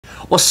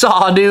What's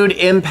up, dude?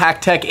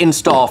 Impaktech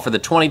install for the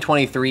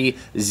 2023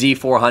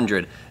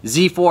 Z400.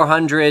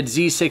 Z400,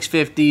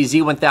 Z650,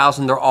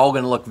 Z1000, they're all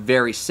gonna look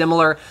very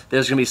similar.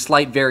 There's gonna be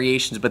slight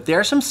variations, but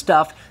there's some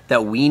stuff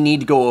that we need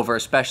to go over,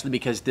 especially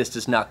because this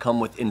does not come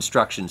with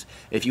instructions.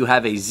 If you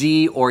have a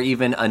Z or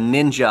even a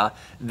Ninja,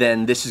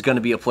 then this is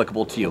gonna be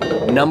applicable to you.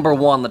 Number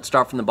one, let's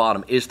start from the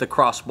bottom. Is the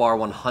crossbar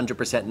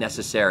 100%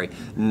 necessary?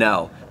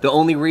 No. The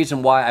only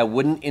reason why I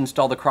wouldn't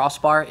install the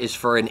crossbar is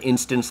for an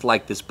instance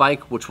like this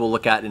bike, which we'll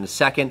look at in a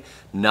second.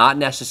 Not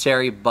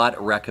necessary,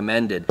 but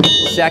recommended.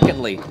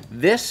 Secondly,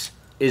 this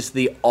is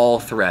the all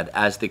thread,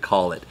 as they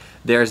call it.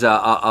 There's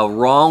a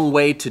wrong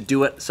way to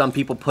do it. Some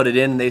people put it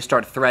in, they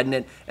start threading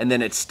it, and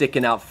then it's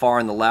sticking out far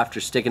on the left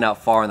or sticking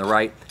out far on the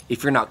right.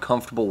 If you're not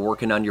comfortable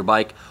working on your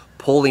bike,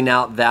 pulling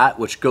out that,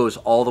 which goes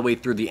all the way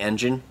through the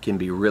engine, can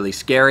be really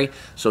scary.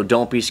 So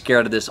don't be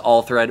scared of this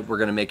all thread. We're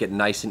gonna make it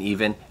nice and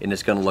even, and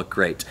it's gonna look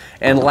great.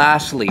 And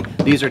lastly,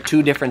 these are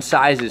two different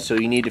sizes, so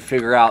you need to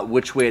figure out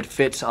which way it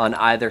fits on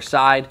either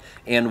side.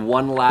 And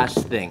one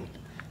last thing,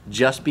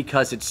 just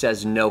because it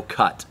says no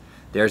cut,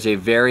 there's a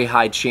very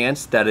high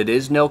chance that it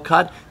is no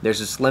cut. There's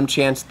a slim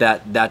chance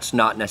that that's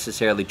not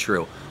necessarily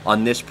true.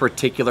 On this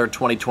particular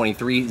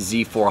 2023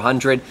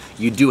 Z400,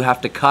 you do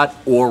have to cut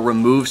or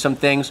remove some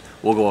things.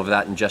 We'll go over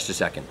that in just a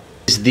second.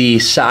 This is the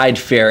side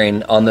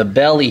fairing on the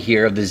belly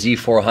here of the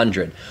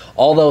Z400.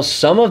 Although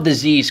some of the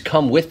Zs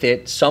come with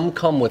it, some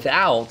come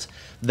without,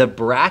 the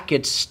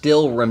brackets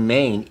still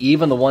remain,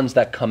 even the ones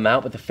that come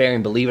out with the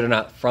fairing, believe it or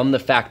not, from the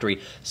factory.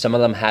 Some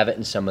of them have it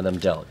and some of them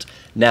don't.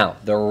 Now,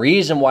 the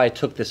reason why I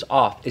took this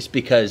off is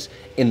because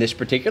in this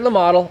particular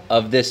model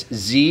of this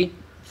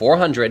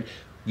Z400,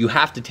 you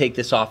have to take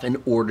this off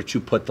in order to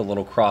put the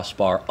little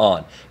crossbar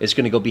on. It's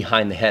gonna go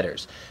behind the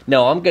headers.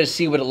 Now, I'm gonna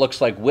see what it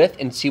looks like with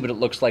and see what it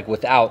looks like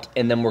without,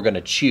 and then we're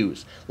gonna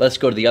choose. Let's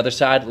go to the other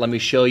side. Let me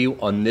show you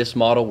on this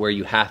model where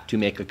you have to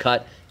make a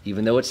cut,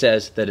 even though it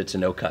says that it's a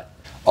no cut.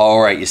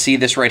 All right, you see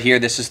this right here?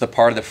 This is the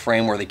part of the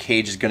frame where the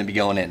cage is gonna be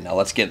going in. Now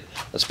let's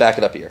back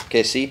it up here.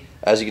 Okay, see?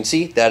 As you can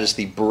see, that is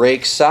the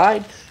brake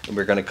side, and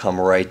we're gonna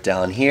come right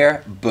down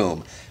here,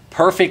 boom.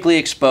 Perfectly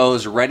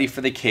exposed, ready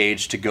for the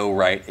cage to go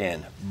right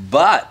in.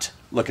 But,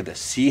 look at this,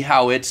 see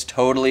how it's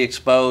totally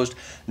exposed,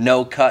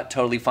 no cut,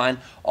 totally fine.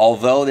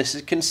 Although this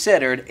is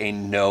considered a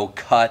no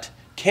cut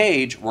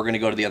cage, we're gonna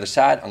go to the other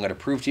side. I'm gonna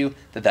prove to you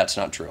that that's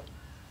not true.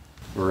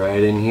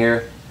 Right in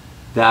here,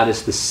 that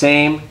is the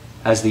same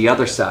as the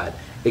other side.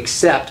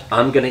 Except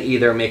I'm gonna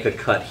either make a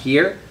cut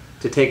here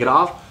to take it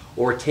off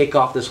or take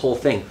off this whole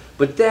thing.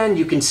 But then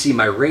you can see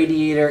my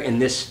radiator,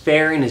 and this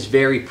fairing is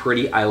very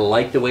pretty. I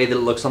like the way that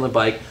it looks on the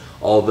bike,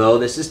 although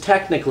this is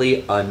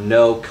technically a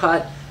no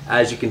cut.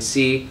 As you can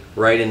see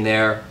right in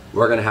there,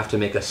 we're gonna have to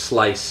make a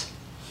slice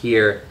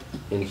here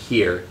and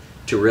here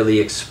to really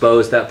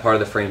expose that part of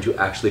the frame to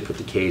actually put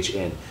the cage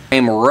in.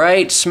 I'm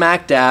right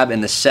smack dab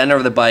in the center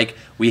of the bike,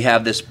 we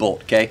have this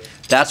bolt, okay?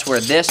 That's where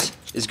this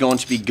is going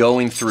to be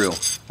going through,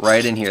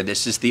 right in here.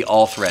 This is the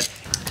all thread.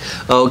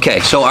 Okay,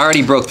 so I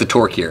already broke the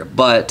torque here,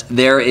 but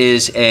there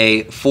is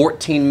a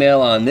 14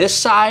 mil on this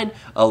side,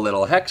 a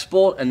little hex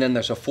bolt, and then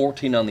there's a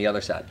 14 on the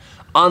other side.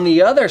 On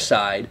the other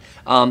side,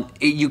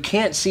 you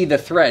can't see the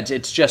threads,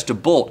 it's just a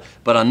bolt.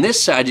 But on this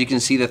side, you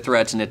can see the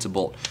threads and it's a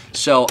bolt.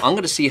 So I'm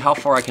gonna see how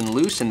far I can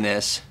loosen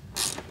this.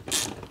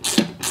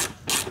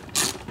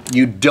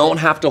 You don't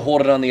have to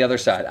hold it on the other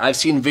side. I've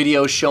seen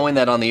videos showing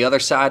that on the other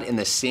side in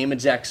the same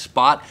exact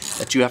spot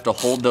that you have to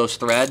hold those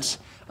threads.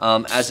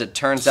 As it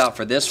turns out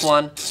for this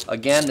one,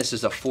 again, this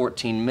is a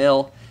 14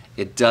 mil.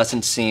 It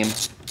doesn't seem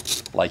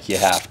like you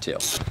have to.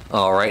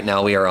 All right,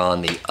 now we are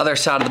on the other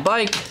side of the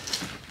bike,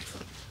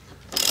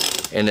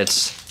 and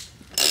it's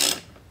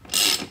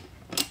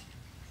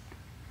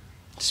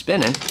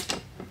spinning.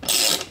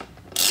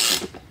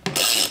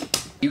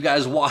 You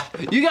guys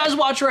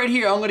watch right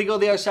here. I'm gonna go to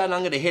the other side and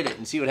I'm gonna hit it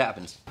and see what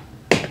happens.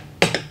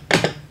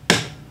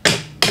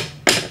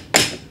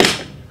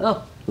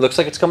 Oh, looks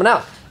like it's coming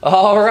out.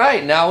 All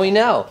right, now we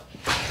know.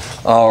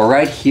 All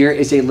right, here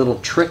is a little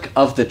trick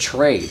of the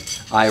trade.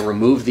 I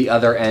removed the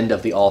other end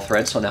of the all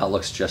thread, so now it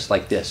looks just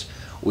like this.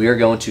 We are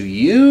going to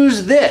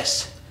use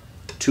this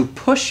to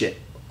push it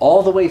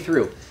all the way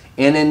through.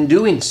 And in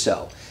doing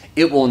so,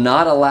 it will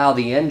not allow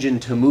the engine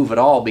to move at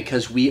all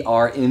because we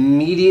are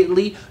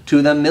immediately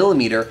to the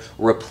millimeter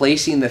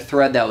replacing the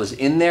thread that was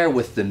in there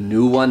with the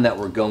new one that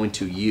we're going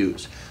to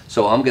use.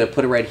 So I'm gonna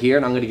put it right here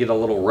and I'm gonna get a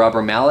little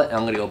rubber mallet and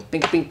I'm gonna go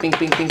bink, bink, bink,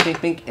 bink, bink,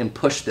 bink, bink, and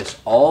push this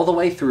all the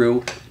way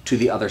through to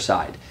the other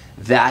side.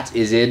 That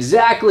is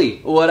exactly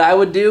what I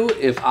would do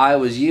if I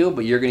was you,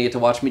 but you're gonna get to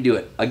watch me do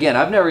it. Again,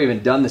 I've never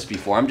even done this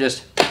before. I'm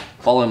just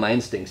following my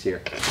instincts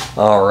here.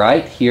 All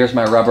right, here's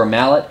my rubber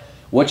mallet.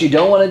 What you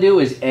don't want to do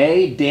is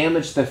A,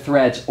 damage the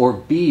threads, or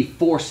B,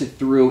 force it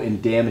through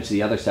and damage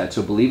the other side.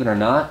 So believe it or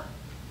not,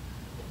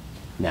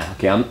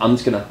 okay, I'm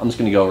just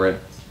gonna go over it.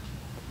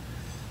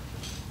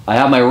 I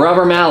have my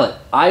rubber mallet.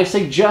 I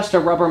suggest a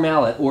rubber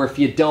mallet, or if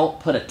you don't,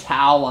 put a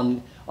towel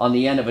on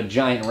the end of a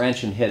giant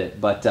wrench and hit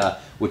it. But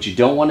what you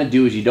don't want to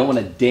do is you don't want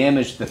to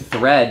damage the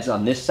threads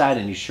on this side,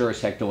 and you sure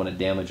as heck don't want to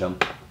damage them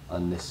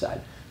on this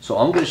side. So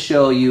I'm going to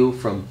show you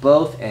from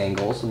both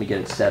angles. Let me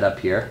get it set up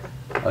here.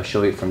 I'll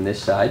show you from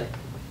this side.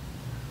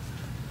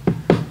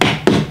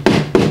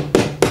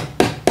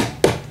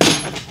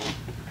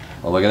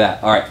 Oh, look at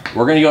that. All right,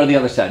 we're going to go to the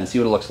other side and see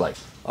what it looks like.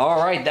 All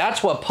right,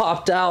 that's what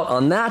popped out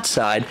on that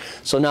side.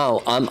 So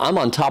now I'm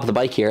on top of the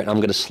bike here, and I'm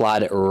going to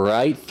slide it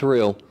right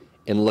through,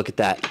 and look at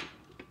that.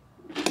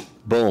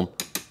 Boom.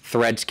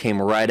 Threads came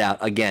right out.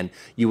 Again,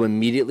 you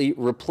immediately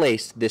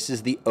replaced, this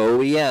is the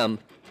OEM,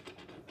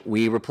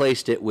 we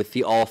replaced it with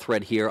the all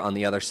thread here on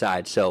the other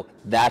side. So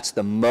that's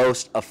the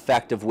most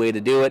effective way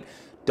to do it.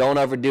 Don't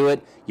overdo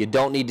it. You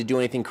don't need to do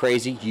anything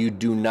crazy. You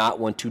do not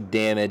want to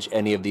damage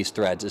any of these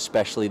threads,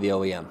 especially the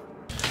OEM.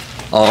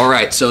 All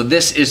right, so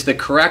this is the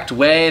correct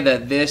way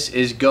that this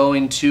is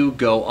going to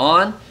go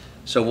on.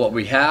 So what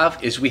we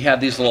have is we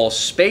have these little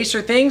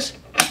spacer things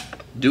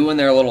doing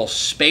their little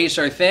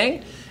spacer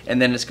thing,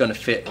 and then it's going to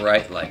fit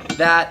right like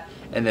that.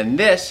 And then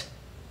this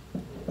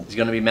is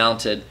going to be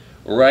mounted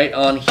right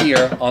on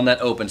here on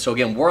that open. So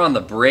again, we're on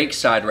the brake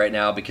side right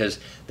now because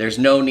there's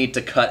no need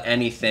to cut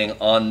anything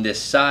on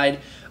this side.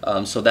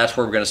 So that's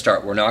where we're going to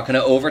start. We're not going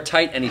to over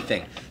tight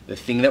anything. The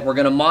thing that we're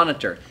going to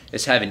monitor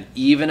is have an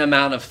even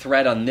amount of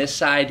thread on this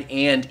side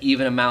and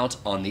even amount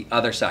on the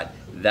other side.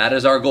 That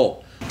is our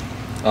goal.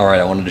 All right,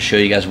 I wanted to show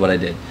you guys what I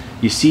did.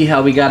 You see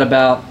how we got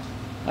about,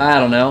 I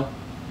don't know,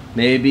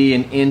 maybe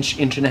an inch,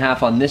 inch and a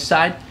half on this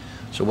side?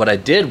 So what I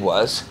did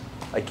was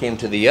I came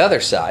to the other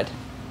side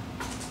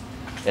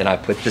and I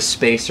put the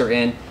spacer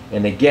in,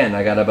 and again,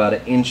 I got about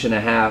an inch and a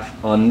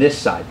half on this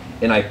side,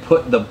 and I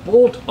put the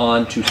bolt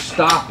on to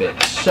stop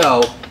it.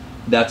 So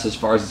that's as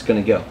far as it's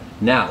going to go.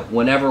 Now,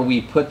 whenever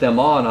we put them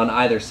on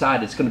either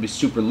side, it's going to be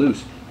super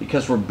loose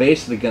because we're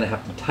basically going to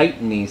have to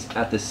tighten these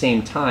at the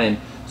same time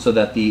so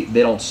that they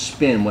don't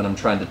spin when I'm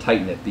trying to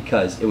tighten it,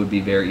 because it would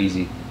be very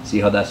easy. See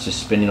how that's just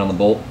spinning on the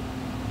bolt?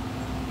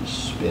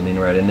 Just spinning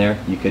right in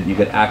there. You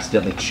could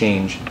accidentally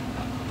change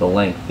the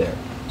length there.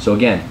 So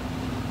again,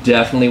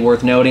 definitely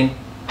worth noting.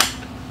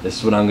 This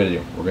is what I'm going to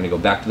do. We're going to go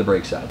back to the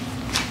brake side.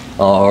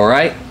 All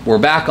right, we're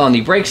back on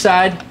the brake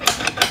side.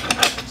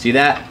 See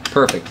that?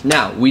 Perfect.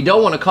 Now, we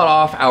don't want to cut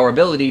off our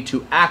ability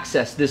to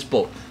access this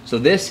bolt. So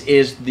this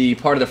is the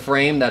part of the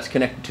frame that's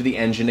connected to the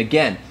engine.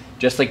 Again,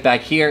 just like back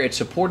here, it's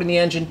supporting the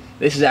engine.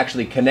 This is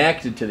actually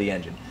connected to the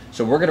engine.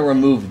 So we're going to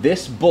remove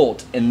this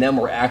bolt, and then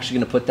we're actually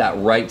going to put that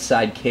right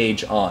side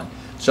cage on.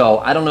 So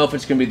I don't know if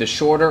it's going to be the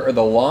shorter or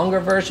the longer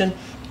version,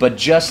 but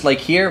just like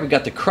here, we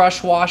got the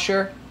crush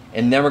washer,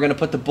 and then we're going to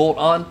put the bolt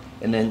on,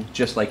 and then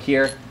just like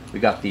here,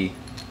 we got the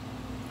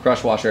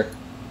crush washer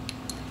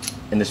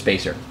and the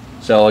spacer.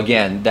 So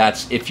again,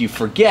 that's, if you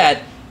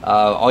forget,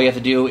 all you have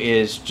to do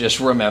is just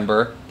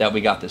remember that we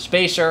got the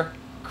spacer,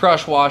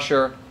 crush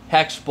washer,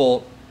 hex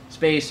bolt,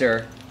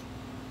 spacer,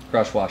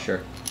 crush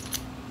washer,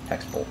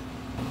 hex bolt.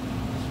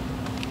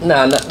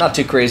 No, not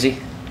too crazy.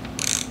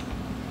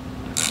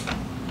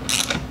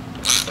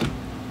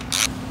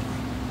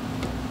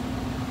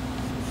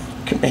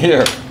 Come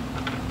here.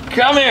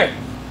 Come here.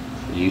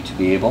 For you to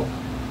be able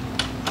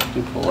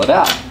to pull it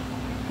out.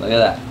 Look at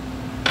that.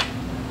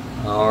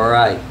 All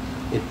right.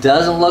 It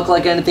doesn't look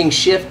like anything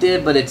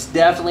shifted, but it's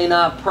definitely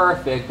not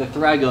perfect, the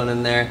thread going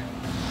in there.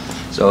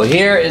 So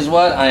here is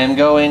what I am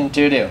going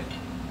to do.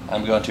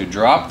 I'm going to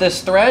drop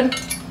this thread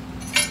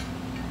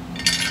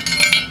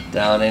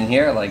down in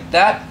here like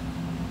that.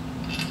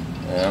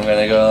 And I'm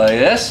going to go like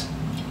this.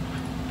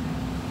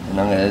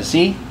 And I'm going to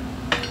see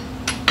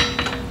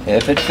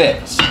if it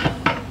fits.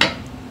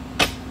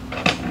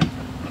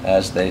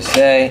 As they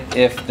say,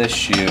 if the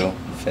shoe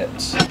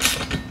fits.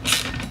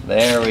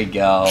 There we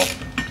go.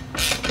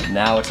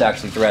 Now it's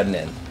actually threading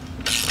in.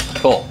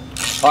 Cool.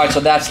 All right,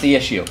 so that's the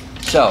issue.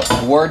 So,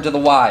 word to the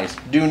wise.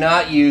 Do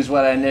not use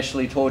what I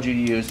initially told you to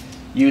use.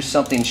 Use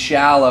something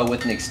shallow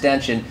with an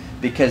extension,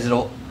 because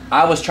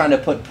I was trying to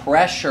put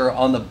pressure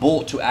on the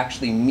bolt to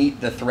actually meet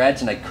the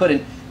threads, and I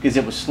couldn't because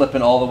it was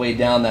slipping all the way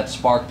down that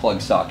spark plug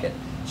socket.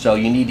 So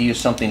you need to use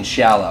something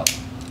shallow.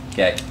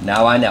 Okay,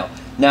 now I know.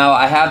 Now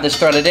I have this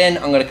threaded in.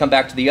 I'm going to come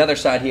back to the other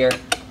side here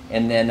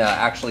and then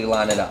actually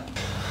line it up.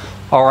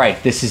 All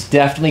right, this is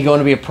definitely going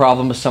to be a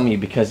problem with some of you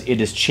because it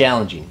is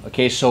challenging.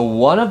 Okay, so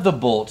one of the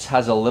bolts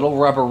has a little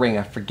rubber ring.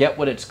 I forget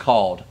what it's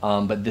called,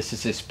 but this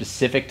is a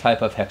specific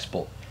type of hex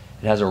bolt.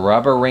 It has a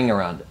rubber ring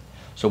around it.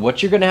 So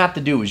what you're going to have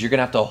to do is you're going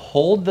to have to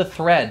hold the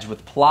threads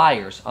with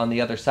pliers on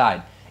the other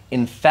side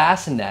and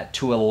fasten that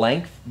to a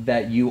length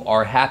that you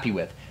are happy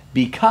with,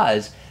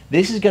 because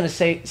this is going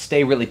to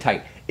stay really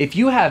tight. If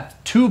you have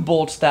two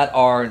bolts that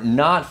are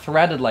not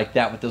threaded like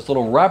that with this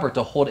little rubber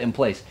to hold it in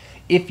place,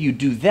 if you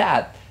do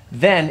that,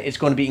 then it's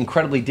going to be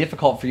incredibly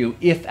difficult for you,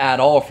 if at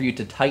all, for you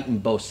to tighten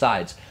both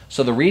sides.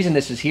 So the reason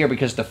this is here,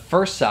 because the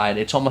first side,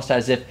 it's almost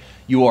as if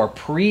you are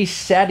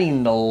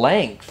presetting the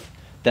length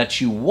that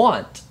you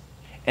want,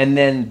 and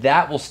then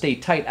that will stay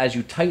tight. As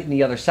you tighten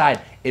the other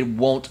side, it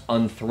won't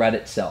unthread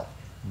itself.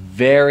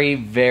 Very,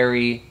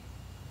 very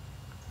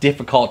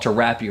difficult to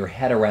wrap your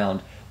head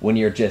around when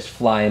you're just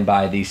flying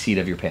by the seat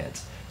of your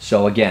pants.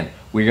 So again,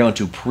 we're going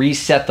to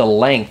preset the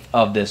length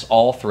of this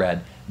all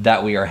thread.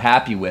 that we are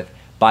happy with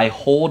by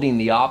holding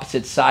the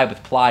opposite side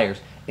with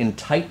pliers and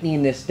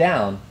tightening this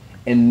down,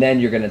 and then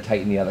you're going to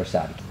tighten the other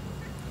side.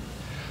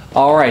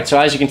 All right, so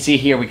as you can see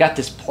here, we got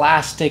this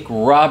plastic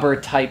rubber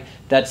type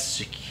that's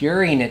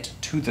securing it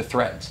to the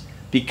threads.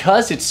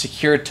 Because it's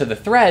secured to the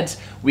threads,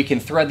 we can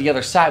thread the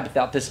other side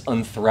without this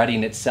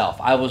unthreading itself.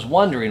 I was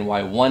wondering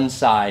why one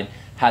side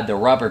had the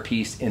rubber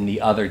piece and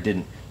the other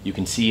didn't. You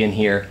can see in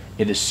here,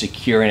 it is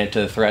securing it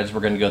to the threads.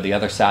 We're gonna go to the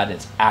other side, and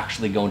it's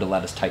actually going to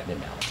let us tighten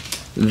it down.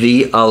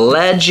 The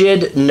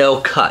alleged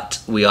no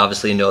cut, we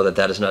obviously know that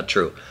that is not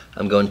true.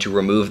 I'm going to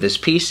remove this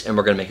piece, and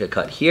we're gonna make a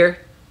cut here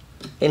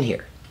and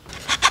here.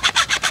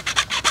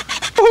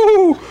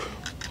 Ooh.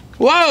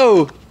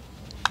 Whoa!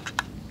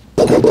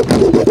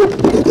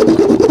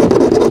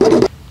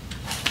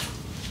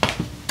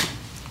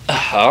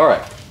 All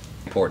right,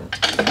 important.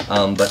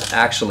 But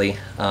actually,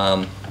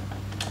 I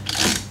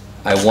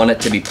want it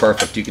to be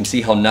perfect. You can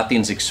see how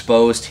nothing's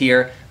exposed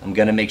here. I'm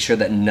gonna make sure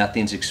that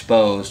nothing's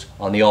exposed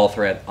on the all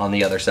thread on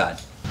the other side.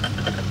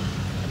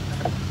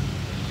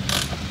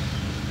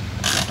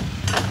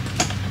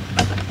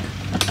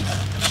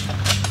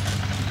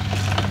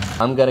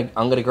 I'm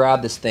gonna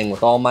grab this thing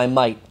with all my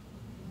might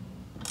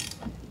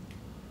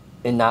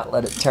and not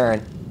let it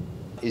turn.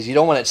 You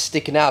don't want it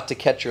sticking out to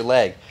catch your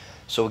leg.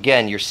 So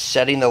again, you're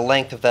setting the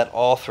length of that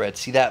all thread.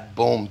 See that?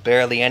 Boom,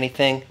 barely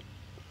anything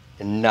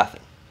and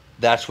nothing.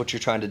 That's what you're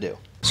trying to do.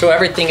 So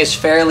everything is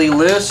fairly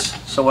loose.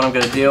 So what I'm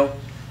gonna do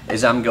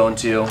is I'm going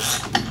to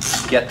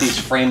get these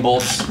frame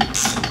bolts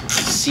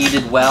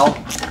seated well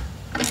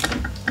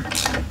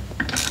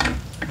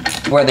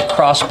where the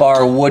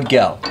crossbar would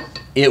go.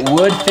 It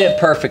would fit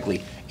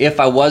perfectly if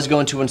I was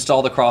going to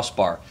install the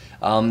crossbar.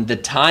 The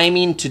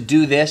timing to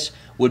do this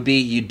would be,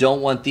 you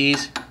don't want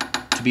these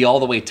to be all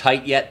the way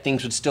tight yet.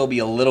 Things would still be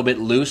a little bit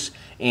loose,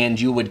 and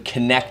you would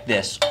connect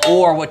this.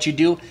 Or what you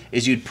do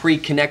is you'd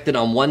pre-connect it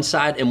on one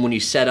side, and when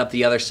you set up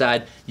the other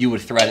side, you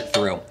would thread it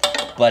through.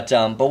 But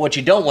what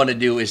you don't want to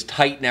do is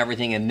tighten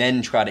everything and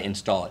then try to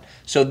install it.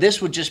 So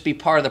this would just be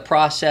part of the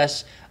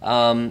process.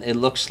 It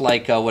looks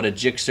like what a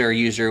Jigsaw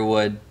user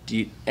would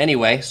do.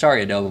 Anyway,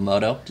 sorry Adobe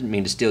Moto, didn't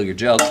mean to steal your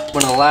joke.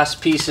 One of the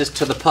last pieces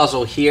to the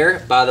puzzle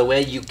here, by the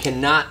way, you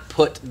cannot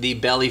put the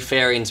belly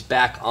fairings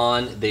back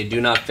on. They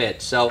do not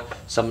fit, so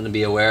something to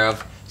be aware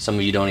of. Some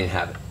of you don't even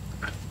have it.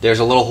 There's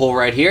a little hole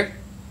right here,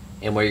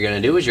 and what you're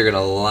gonna do is you're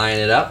gonna line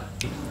it up.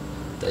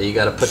 You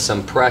gotta put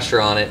some pressure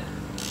on it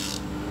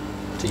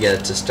to get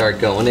it to start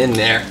going in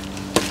there.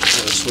 I'm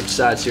gonna switch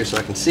sides here so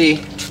I can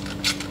see.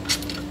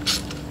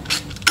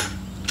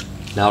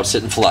 Now it's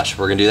sitting flush.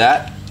 We're gonna do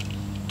that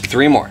to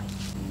 3 more.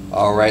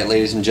 All right,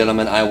 ladies and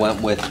gentlemen, I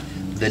went with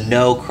the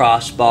no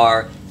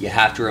crossbar. You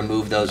have to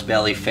remove those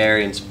belly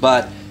fairings,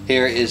 but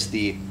here is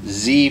the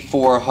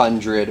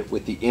Z400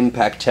 with the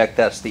Impaktech.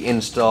 That's the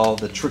install,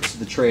 the tricks of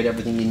the trade,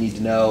 everything you need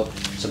to know.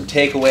 Some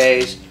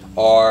takeaways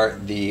are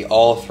the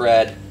all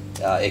thread.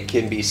 It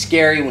can be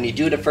scary when you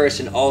do it at first,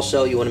 and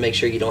also you want to make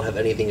sure you don't have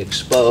anything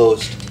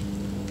exposed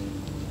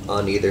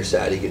on either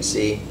side. You can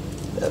see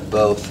that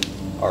both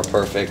are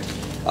perfect.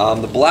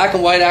 The black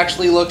and white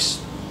actually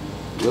looks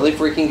really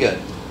freaking good.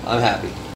 I'm happy.